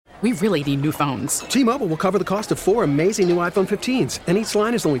We really need new phones. T-Mobile will cover the cost of 4 amazing new iPhone 15s, and each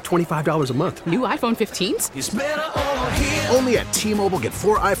line is only $25 a month. New iPhone 15s? It's better over here. Only at T-Mobile, get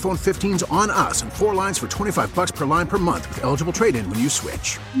 4 iPhone 15s on us and 4 lines for $25 per line per month with eligible trade-in when you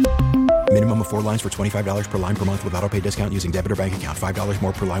switch. Minimum of 4 lines for $25 per line per month with autopay discount using debit or bank account. $5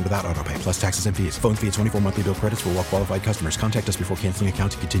 more per line without autopay, plus taxes and fees. Phone fee at 24 monthly bill credits for well-qualified customers. Contact us before canceling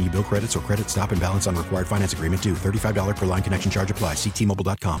account to continue bill credits or credit stop and balance on required finance agreement due. $35 per line connection charge applies. See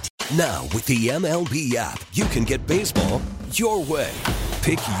T-Mobile.com. Now, with the MLB app, you can get baseball your way.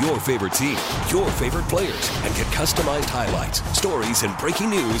 Pick your favorite team, your favorite players, and get customized highlights, stories, and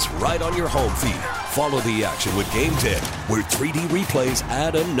breaking news right on your home feed. Follow the action with Game Day, where 3D replays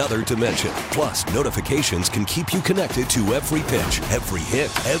add another dimension. Plus, notifications can keep you connected to every pitch, every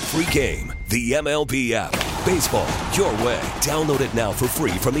hit, every game. The MLB app. Baseball your way. Download it now for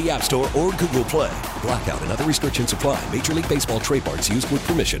free from the App Store or Google Play. Blackout and other restrictions apply. Major League Baseball trademarks used with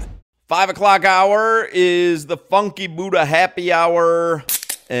permission. 5 o'clock hour is the Funky Buddha Happy Hour,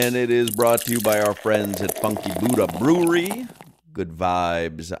 and it is brought to you by our friends at Funky Buddha Brewery. Good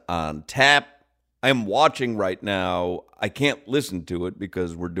vibes on tap. I am watching right now. I can't listen to it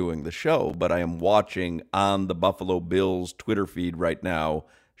because we're doing the show, but I am watching on the Buffalo Bills Twitter feed right now,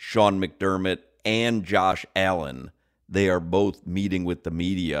 Sean McDermott and Josh Allen. They are both meeting with the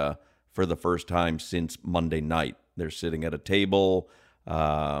media for the first time since Monday night. They're sitting at a table.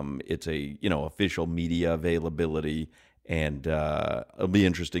 It's a official media availability, and it'll be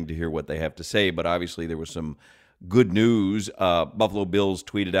interesting to hear what they have to say. But obviously there was some good news. Buffalo Bills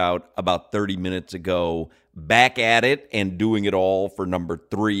tweeted out about 30 minutes ago, back at it and doing it all for number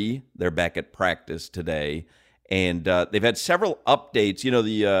 3. They're back at practice today, and they've had several updates.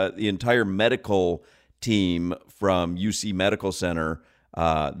 The entire medical team from UC Medical Center,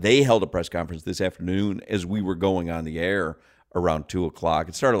 they held a press conference this afternoon as we were going on the air around 2 o'clock.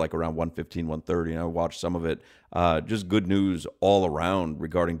 It started like around 1:15, 1:30, and I watched some of it. Just good news all around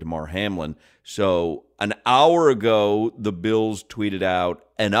regarding Damar Hamlin. So an hour ago, the Bills tweeted out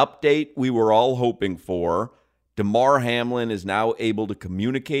an update we were all hoping for. Damar Hamlin is now able to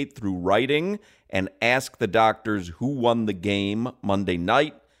communicate through writing and ask the doctors who won the game Monday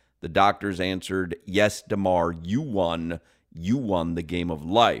night. The doctors answered, yes, Damar, you won. You won the game of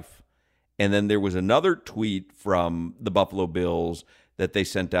life. And then there was another tweet from the Buffalo Bills that they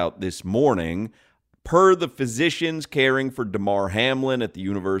sent out this morning. Per the physicians caring for Damar Hamlin at the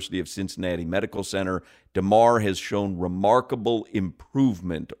University of Cincinnati Medical Center, Damar has shown remarkable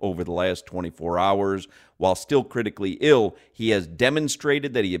improvement over the last 24 hours. While still critically ill, he has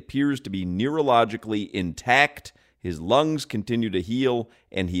demonstrated that he appears to be neurologically intact. His lungs continue to heal,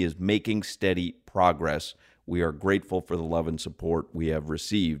 and he is making steady progress. We are grateful for the love and support we have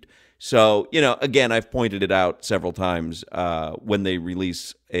received. So, again, I've pointed it out several times. When they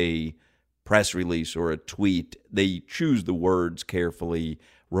release a press release or a tweet, they choose the words carefully.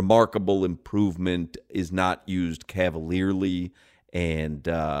 Remarkable improvement is not used cavalierly. And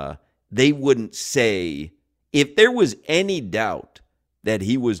they wouldn't say, if there was any doubt that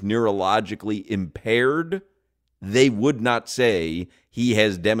he was neurologically impaired, they would not say he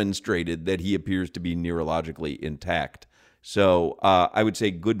has demonstrated that he appears to be neurologically intact. So I would say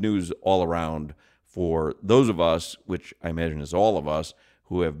good news all around for those of us, which I imagine is all of us,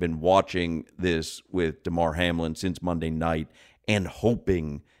 who have been watching this with Damar Hamlin since Monday night and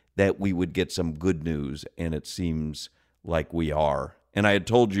hoping that we would get some good news, and it seems like we are. And I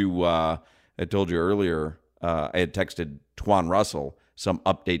told you earlier, I had texted Twan Russell some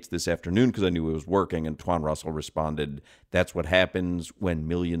updates this afternoon because I knew it was working, and Twan Russell responded, that's what happens when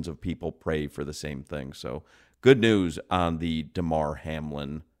millions of people pray for the same thing. So good news on the Damar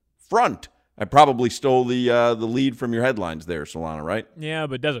Hamlin front. I probably stole the lead from your headlines there, Solana, right? Yeah,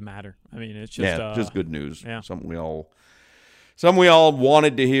 but it doesn't matter. I mean, it's just just good news. Yeah. Something we all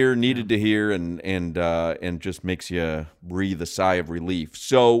wanted to hear, needed to hear, and just makes you breathe a sigh of relief.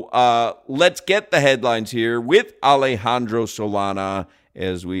 So let's get the headlines here with Alejandro Solana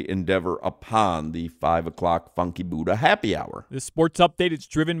as we endeavor upon the 5 o'clock Funky Buddha Happy Hour. This sports update is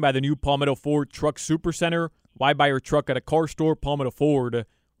driven by the new Palmetto Ford Truck Supercenter. Why buy your truck at a car store? Palmetto Ford.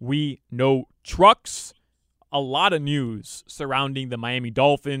 We know trucks. A lot of news surrounding the Miami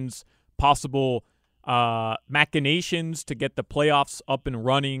Dolphins, possible machinations to get the playoffs up and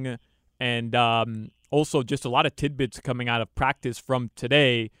running, and also just a lot of tidbits coming out of practice from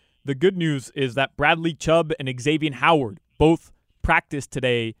today. The good news is that Bradley Chubb and Xavier Howard both practiced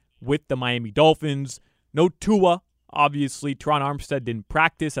today with the Miami Dolphins. No Tua, obviously. Teron Armstead didn't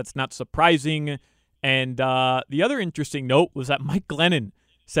practice. That's not surprising. And the other interesting note was that Mike Glennon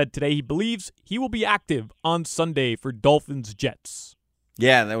said today he believes he will be active on Sunday for Dolphins-Jets.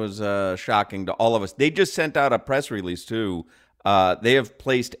 Yeah, that was shocking to all of us. They just sent out a press release, too. They have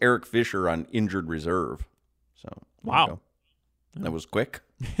placed Eric Fisher on injured reserve. So, wow. That was quick.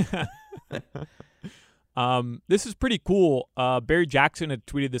 This is pretty cool. Barry Jackson had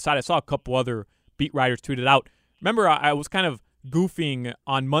tweeted this out. I saw a couple other beat writers tweet it out. Remember, I was kind of goofing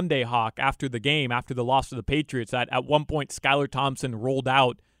on Monday, Hawk, after the game, after the loss to the Patriots, that at one point Skylar Thompson rolled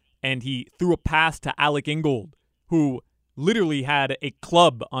out and he threw a pass to Alec Ingold, who literally had a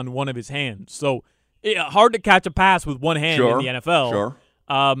club on one of his hands. So hard to catch a pass with one hand in the NFL. Sure.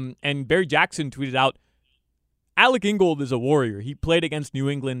 And Barry Jackson tweeted out, Alec Ingold is a warrior. He played against New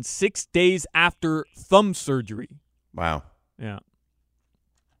England 6 days after thumb surgery. Wow. Yeah.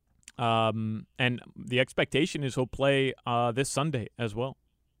 And the expectation is he'll play this Sunday as well.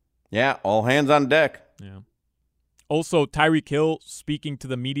 Yeah, all hands on deck. Yeah. Also, Tyreek Hill speaking to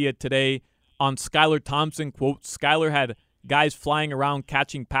the media today on Skylar Thompson, quote, Skylar had guys flying around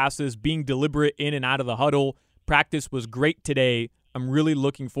catching passes, being deliberate in and out of the huddle. Practice was great today. I'm really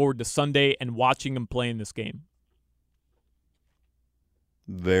looking forward to Sunday and watching him play in this game.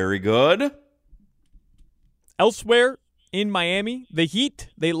 Very good. Elsewhere in Miami, the Heat,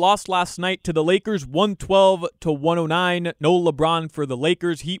 they lost last night to the Lakers 112-109. No LeBron for the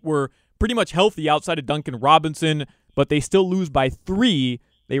Lakers. Heat were pretty much healthy outside of Duncan Robinson, but they still lose by 3.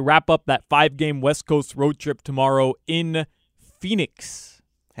 They wrap up that 5-game West Coast road trip tomorrow in Phoenix.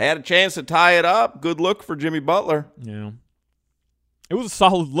 Had a chance to tie it up. Good look for Jimmy Butler. Yeah. It was a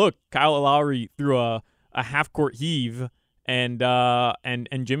solid look. Kyle Lowry threw a half-court heave, and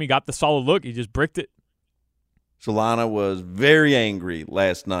Jimmy got the solid look. He just bricked it. Solana was very angry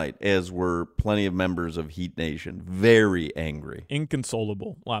last night, as were plenty of members of Heat Nation. Very angry.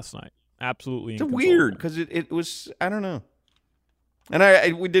 Inconsolable last night. Absolutely it's inconsolable. Weird, because it was, I don't know.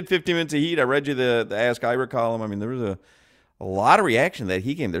 And we did 15 minutes of Heat. I read you the Ask Ira column. I mean, there was a lot of reaction to that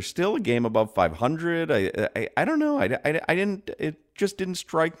Heat game. There's still a game above 500. I don't know. I didn't. It just didn't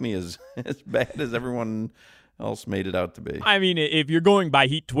strike me as bad as everyone else made it out to be. I mean, if you're going by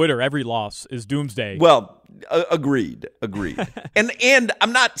Heat Twitter, every loss is doomsday. Well, agreed. and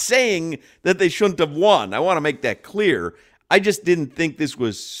I'm not saying that they shouldn't have won. I want to make that clear. I just didn't think this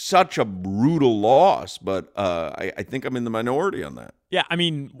was such a brutal loss, but I think I'm in the minority on that. Yeah, I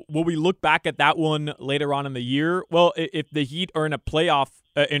mean, will we look back at that one later on in the year? Well, if the Heat are in a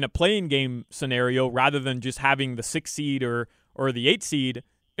play-in game scenario rather than just having the 6 seed or the 8 seed,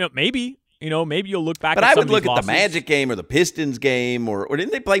 maybe you'll look back. But at I some would look of these at losses. the Magic game or the Pistons game, or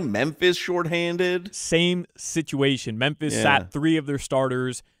didn't they play Memphis shorthanded? Same situation. Memphis sat 3 of their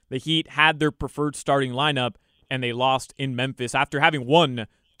starters. The Heat had their preferred starting lineup, and they lost in Memphis after having won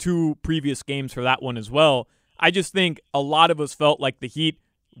 2 previous games for that one as well. I just think a lot of us felt like the Heat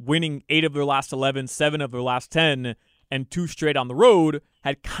winning 8 of their last 11, 7 of their last 10, and 2 straight on the road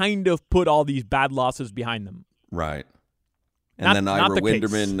had kind of put all these bad losses behind them. Right. And then Ira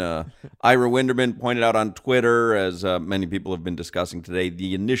Winderman pointed out on Twitter, as many people have been discussing today,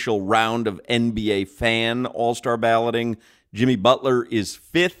 the initial round of NBA fan all-star balloting. Jimmy Butler is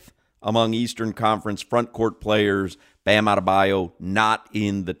 5th among Eastern Conference front court players. Bam Adebayo not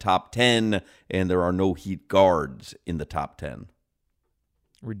in the top 10, and there are no Heat guards in the top 10.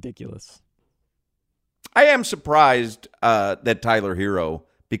 Ridiculous. I am surprised that Tyler Hero,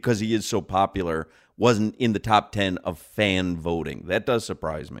 because he is so popular, wasn't in the top 10 of fan voting. That does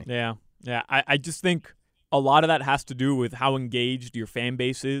surprise me. Yeah. I just think a lot of that has to do with how engaged your fan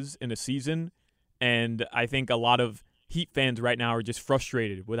base is in a season, and I think a lot of Heat fans right now are just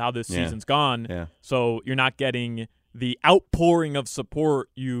frustrated with how this season's gone. Yeah. So you're not getting the outpouring of support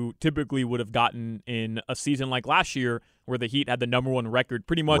you typically would have gotten in a season like last year, where the Heat had the number 1 record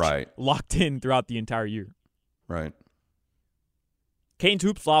pretty much locked in throughout the entire year. Right. Canes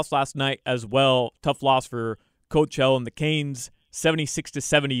Hoops lost last night as well. Tough loss for Coach L and the Canes,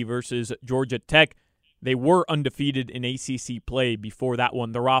 76-70 versus Georgia Tech. They were undefeated in ACC play before that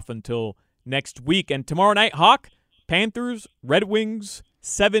one. They're off until next week. And tomorrow night, Hawk, Panthers, Red Wings,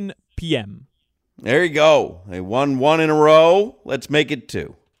 7 p.m. There you go. They won 1 in a row. Let's make it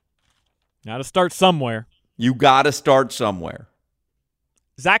 2. Got to start somewhere. You got to start somewhere.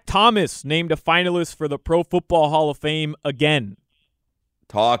 Zach Thomas named a finalist for the Pro Football Hall of Fame again.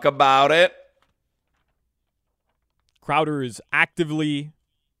 Talk about it. Crowder is actively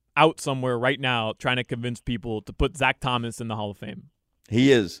out somewhere right now trying to convince people to put Zach Thomas in the Hall of Fame.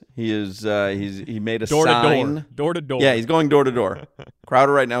 He is. He made a door sign. Door to door. Yeah, he's going door to door.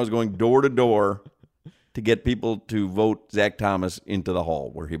 Crowder right now is going door to door to get people to vote Zach Thomas into the hall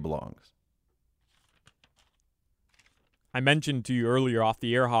where he belongs. I mentioned to you earlier off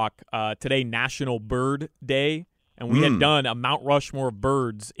the air, Hawk, today National Bird Day, and we had done a Mount Rushmore of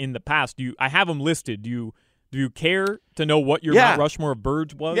birds in the past. I have them listed. Do you care to know what your Mount Rushmore of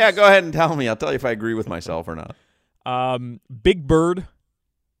birds was? Yeah, go ahead and tell me. I'll tell you if I agree with myself or not. Big Bird.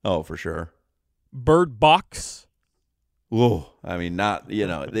 Oh, for sure. Bird Box. Whoa. I mean,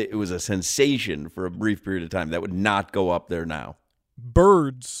 it was a sensation for a brief period of time. That would not go up there now.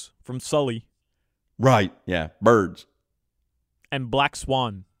 Birds from Sully. Right. Yeah, birds. And Black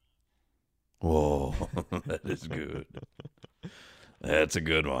Swan. Whoa, that is good. That's a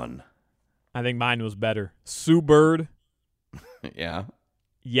good one. I think mine was better. Sue Bird. Yeah.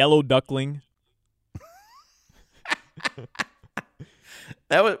 Yellow Duckling.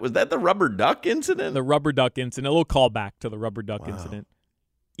 Was that the rubber duck incident? The rubber duck incident. A little callback to the rubber duck incident.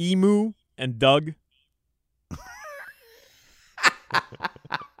 Emu and Doug.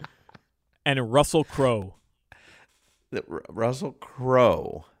 And Russell Crowe. Russell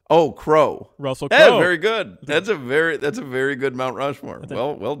Crowe. Oh, Crowe. Russell Crowe. That's very good. That's a very good Mount Rushmore.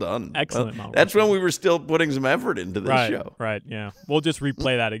 Well done. Excellent Mount Rushmore. That's when we were still putting some effort into this show. Right, yeah. We'll just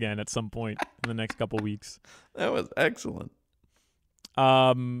replay that again at some point in the next couple weeks. That was excellent.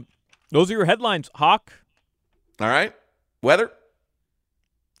 Those are your headlines, Hawk. All right. Weather.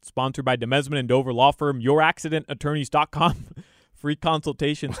 Sponsored by Demesman and Dover Law Firm, youraccidentattorneys.com. Free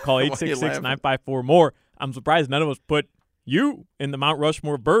consultations. Call 866-954-MORE. I'm surprised none of us put you in the Mount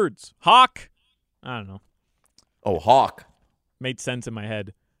Rushmore of birds. Hawk. I don't know. Oh, Hawk. Made sense in my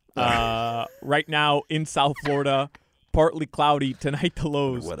head. Right now in South Florida, partly cloudy. Tonight the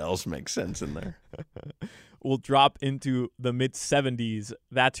lows. What else makes sense in there? Will drop into the mid-70s.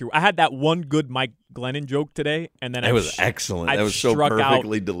 I had that one good Mike Glennon joke today, and then it was excellent. That was so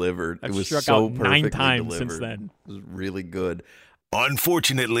perfectly delivered. It was so perfectly 9 times delivered. Since then. It was really good.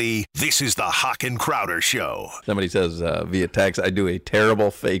 Unfortunately, this is the Hawk and Crowder Show. Somebody says via text, I do a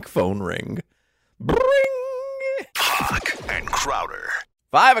terrible fake phone ring. Bring! Hawk and Crowder.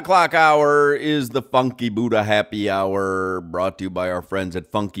 5 o'clock hour is the Funky Buddha Happy Hour, brought to you by our friends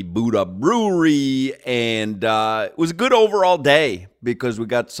at Funky Buddha Brewery. And it was a good overall day because we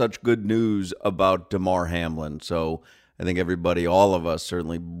got such good news about Damar Hamlin. So I think everybody, all of us,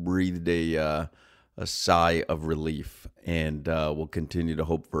 certainly breathed a sigh of relief. And we'll continue to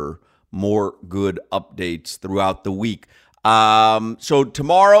hope for more good updates throughout the week. So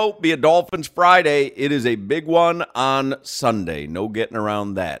tomorrow be a Dolphins Friday. It is a big one on Sunday. No getting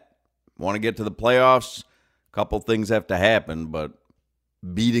around that. Want to get to the playoffs? A couple things have to happen, but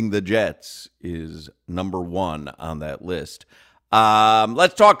beating the Jets is number one on that list.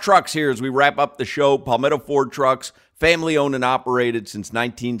 Let's talk trucks here as we wrap up the show. Palmetto Ford Trucks, family owned and operated since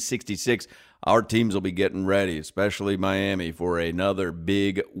 1966. Our teams will be getting ready, especially Miami, for another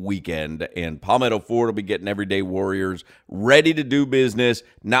big weekend. And Palmetto Ford will be getting everyday warriors ready to do business,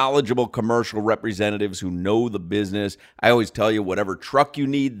 knowledgeable commercial representatives who know the business. I always tell you, whatever truck you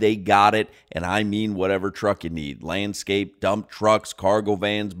need, they got it. And I mean whatever truck you need. Landscape, dump trucks, cargo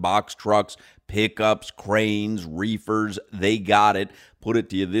vans, box trucks, pickups, cranes, reefers, they got it. Put it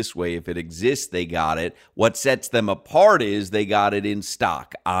to you this way, if it exists, they got it. What sets them apart is they got it in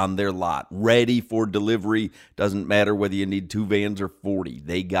stock on their lot, ready for delivery. Doesn't matter whether you need 2 vans or 40.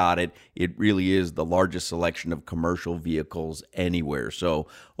 They got it. It really is the largest selection of commercial vehicles anywhere. So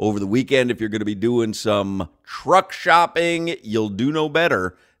over the weekend, if you're going to be doing some truck shopping, you'll do no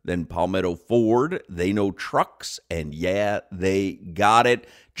better than Palmetto Ford. They know trucks, and yeah, they got it.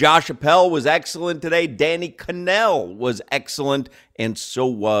 Josh Appel was excellent today. Danny Cannell was excellent, and so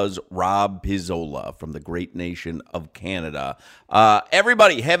was Rob Pizzola from the great nation of Canada.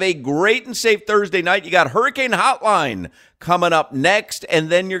 Everybody, have a great and safe Thursday night. You got Hurricane Hotline coming up next, and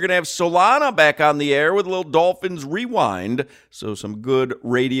then you're going to have Solana back on the air with a little Dolphins Rewind. So some good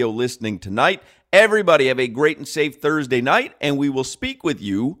radio listening tonight. Everybody have a great and safe Thursday night, and we will speak with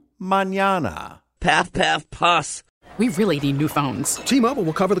you mañana. Path, pass. We really need new phones. T-Mobile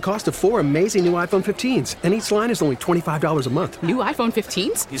will cover the cost of 4 amazing new iPhone 15s, and each line is only $25 a month. New iPhone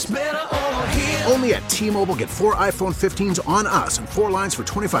 15s? It's better over here. Only at T-Mobile, get 4 iPhone 15s on us and 4 lines for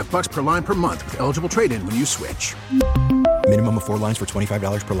 $25 per line per month with eligible trade-in when you switch. Minimum of 4 lines for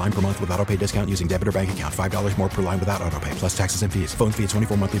 $25 per line per month with autopay discount using debit or bank account. $5 more per line without autopay, plus taxes and fees. Phone fee at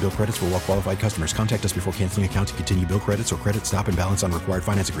 24 monthly bill credits for well-qualified customers. Contact us before canceling account to continue bill credits or credit stop and balance on required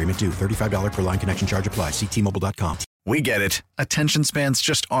finance agreement due. $35 per line connection charge applies. See T-Mobile.com. We get it. Attention spans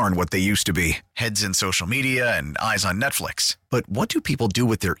just aren't what they used to be. Heads in social media and eyes on Netflix. But what do people do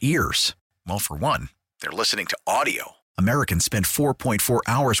with their ears? Well, for one, they're listening to audio. Americans spend 4.4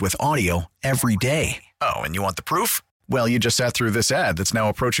 hours with audio every day. Oh, and you want the proof? Well, you just sat through this ad that's now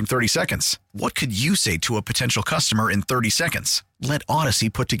approaching 30 seconds. What could you say to a potential customer in 30 seconds? Let Odyssey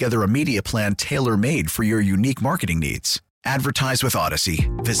put together a media plan tailor-made for your unique marketing needs. Advertise with Odyssey.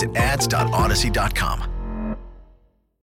 Visit ads.odyssey.com.